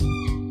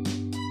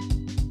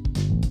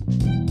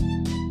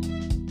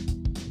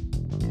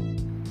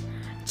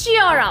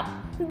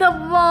The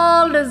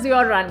world is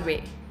your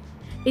runway.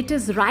 It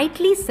is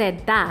rightly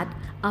said that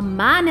a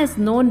man is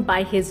known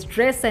by his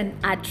dress and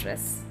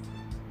address.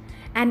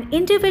 An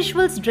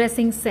individual's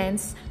dressing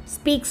sense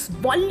speaks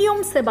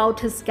volumes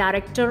about his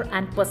character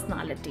and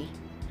personality.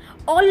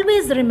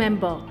 Always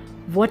remember,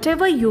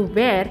 whatever you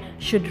wear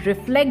should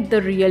reflect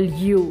the real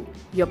you,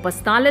 your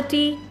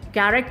personality,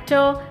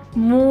 character,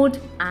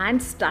 mood,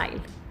 and style.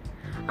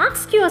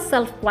 Ask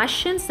yourself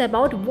questions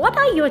about what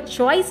are your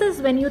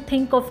choices when you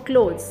think of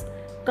clothes,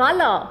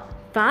 color,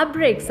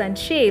 fabrics, and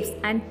shapes,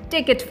 and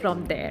take it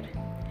from there.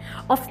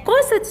 Of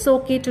course, it's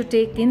okay to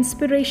take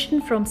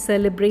inspiration from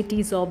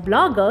celebrities or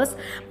bloggers,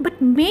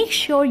 but make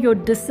sure your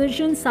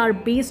decisions are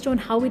based on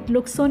how it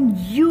looks on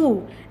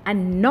you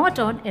and not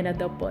on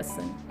another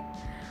person.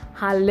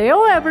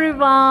 Hello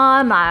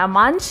everyone, I am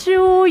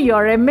Anshu,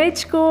 your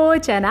image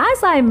coach, and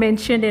as I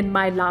mentioned in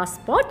my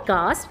last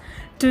podcast,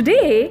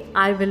 today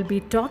I will be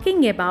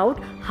talking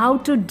about how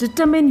to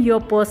determine your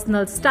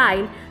personal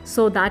style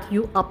so that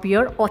you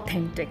appear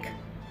authentic.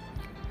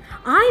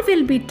 I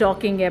will be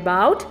talking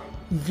about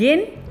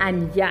yin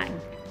and yang.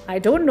 I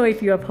don't know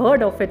if you have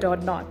heard of it or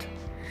not.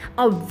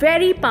 A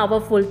very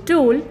powerful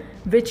tool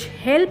which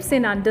helps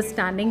in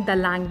understanding the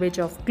language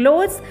of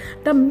clothes,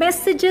 the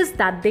messages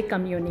that they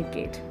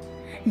communicate.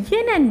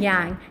 Yin and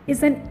yang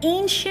is an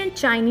ancient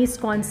Chinese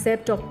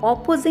concept of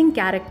opposing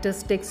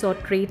characteristics or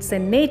traits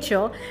in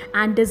nature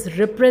and is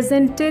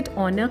represented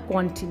on a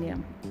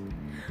continuum.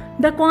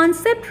 The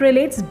concept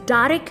relates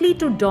directly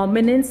to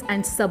dominance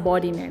and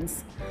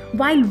subordinance.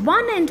 While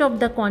one end of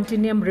the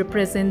continuum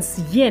represents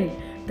yin,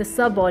 the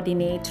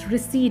subordinate,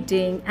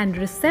 receding, and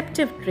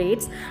receptive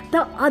traits,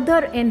 the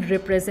other end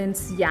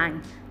represents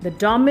yang, the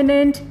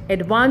dominant,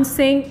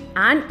 advancing,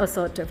 and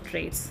assertive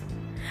traits.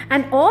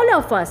 And all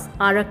of us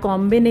are a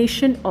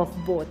combination of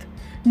both.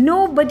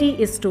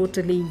 Nobody is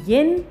totally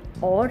yin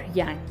or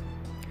yang.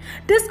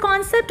 This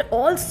concept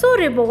also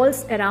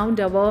revolves around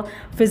our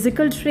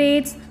physical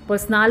traits,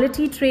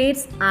 personality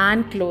traits,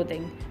 and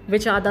clothing,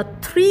 which are the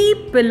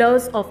three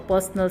pillars of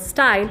personal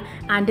style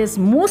and is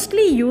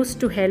mostly used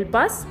to help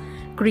us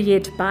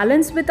create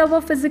balance with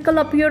our physical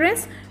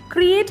appearance,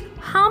 create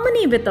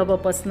harmony with our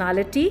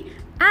personality,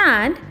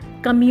 and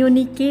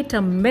communicate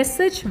a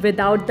message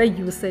without the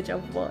usage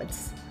of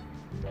words.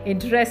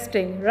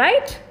 Interesting,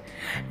 right?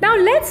 Now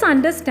let's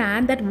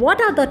understand that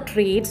what are the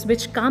traits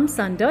which comes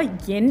under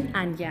yin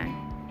and yang.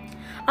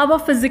 Our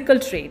physical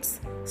traits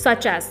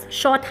such as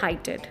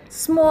short-heighted,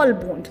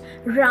 small-boned,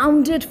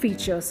 rounded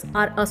features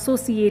are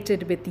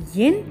associated with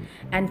yin,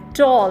 and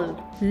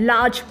tall,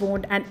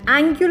 large-boned and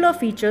angular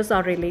features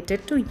are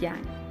related to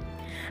yang.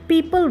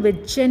 People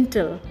with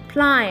gentle,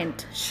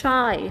 pliant,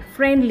 shy,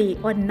 friendly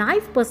or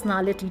naive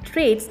personality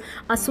traits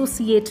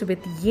associate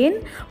with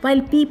yin,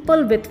 while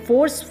people with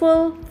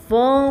forceful,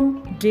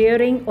 firm,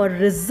 daring or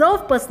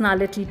reserved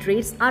personality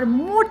traits are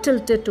more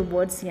tilted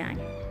towards yang.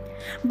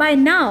 By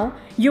now,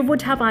 you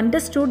would have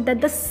understood that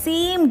the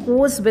same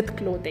goes with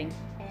clothing.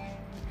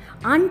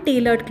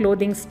 Untailored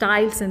clothing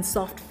styles in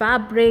soft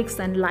fabrics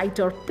and light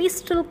or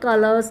pastel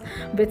colors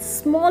with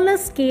smaller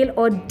scale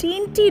or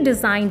dainty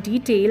design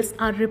details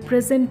are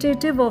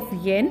representative of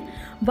yin,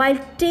 while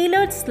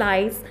tailored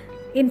styles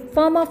in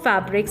firmer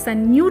fabrics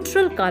and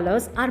neutral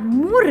colors are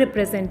more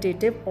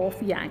representative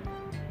of yang.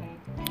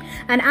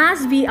 And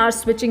as we are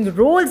switching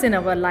roles in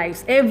our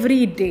lives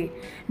every day,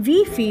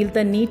 we feel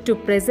the need to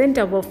present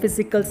our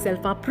physical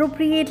self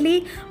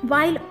appropriately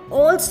while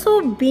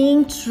also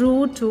being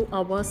true to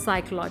our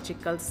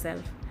psychological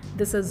self.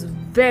 This is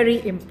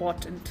very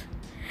important.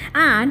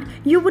 And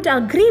you would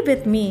agree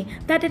with me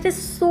that it is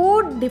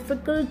so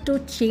difficult to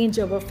change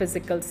our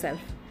physical self.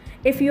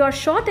 If you are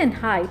short in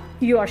height,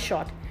 you are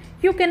short.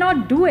 You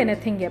cannot do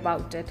anything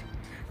about it.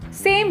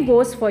 Same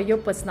goes for your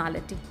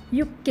personality.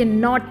 You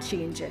cannot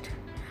change it.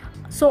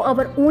 So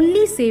our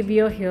only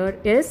savior here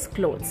is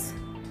clothes.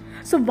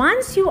 So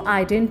once you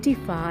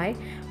identify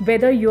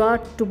whether you are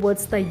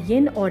towards the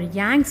yin or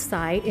yang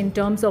side in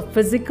terms of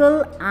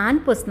physical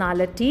and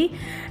personality,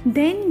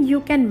 then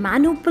you can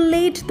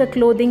manipulate the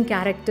clothing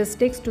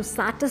characteristics to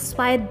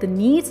satisfy the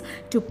needs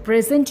to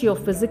present your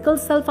physical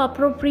self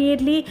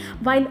appropriately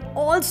while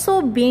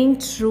also being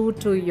true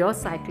to your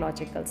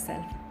psychological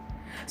self.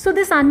 So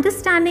this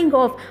understanding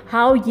of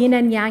how yin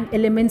and yang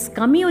elements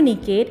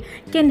communicate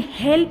can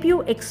help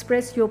you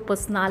express your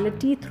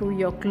personality through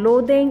your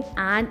clothing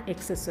and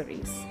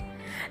accessories.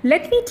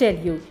 Let me tell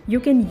you, you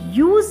can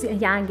use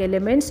yang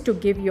elements to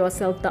give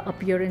yourself the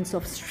appearance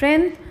of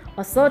strength,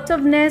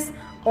 assertiveness,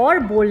 or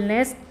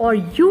boldness, or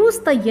use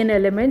the yin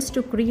elements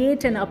to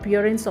create an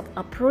appearance of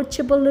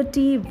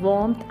approachability,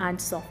 warmth,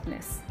 and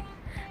softness.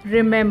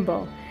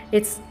 Remember,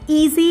 it's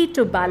easy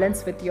to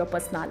balance with your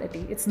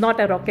personality. It's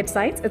not a rocket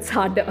science, it's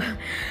harder.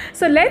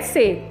 So let's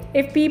say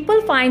if people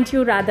find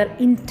you rather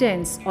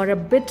intense or a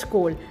bit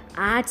cold,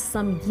 add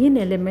some yin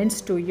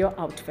elements to your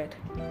outfit.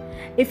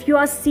 If you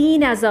are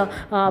seen as a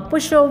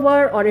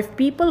pushover, or if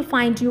people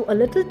find you a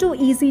little too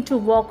easy to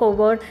walk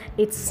over,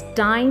 it's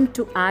time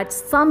to add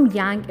some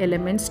yang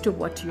elements to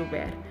what you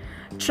wear.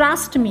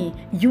 Trust me,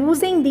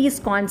 using these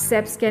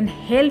concepts can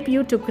help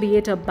you to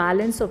create a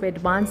balance of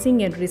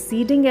advancing and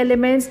receding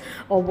elements,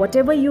 or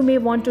whatever you may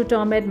want to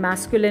term it,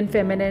 masculine,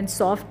 feminine,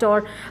 soft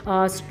or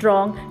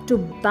strong, to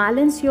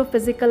balance your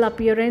physical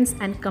appearance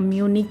and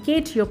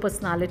communicate your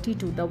personality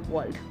to the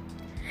world.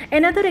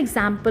 Another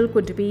example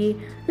could be,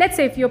 let's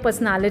say if your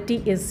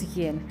personality is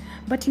yin,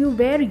 but you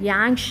wear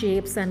yang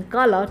shapes and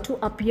color to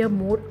appear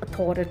more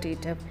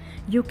authoritative.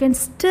 You can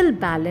still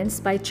balance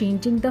by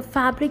changing the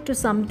fabric to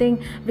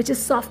something which is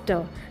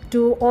softer,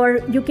 or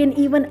you can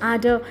even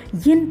add a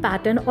yin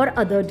pattern or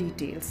other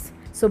details.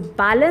 So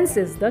balance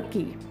is the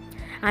key.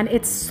 And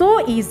it's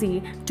so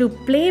easy to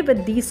play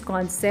with these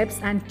concepts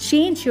and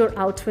change your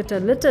outfit a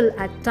little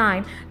at a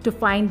time to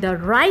find the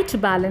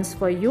right balance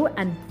for you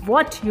and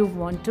what you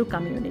want to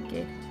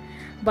communicate.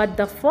 But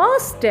the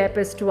first step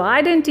is to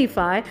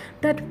identify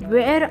that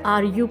where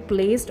are you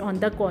placed on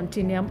the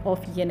continuum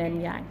of yin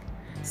and yang.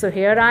 So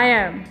here I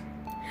am.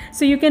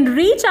 So you can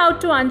reach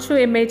out to Anshu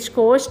Image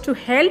Coach to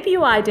help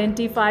you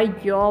identify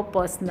your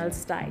personal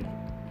style.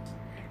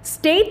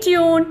 Stay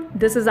tuned.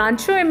 This is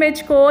Anshu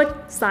Image Coach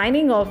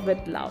signing off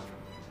with love.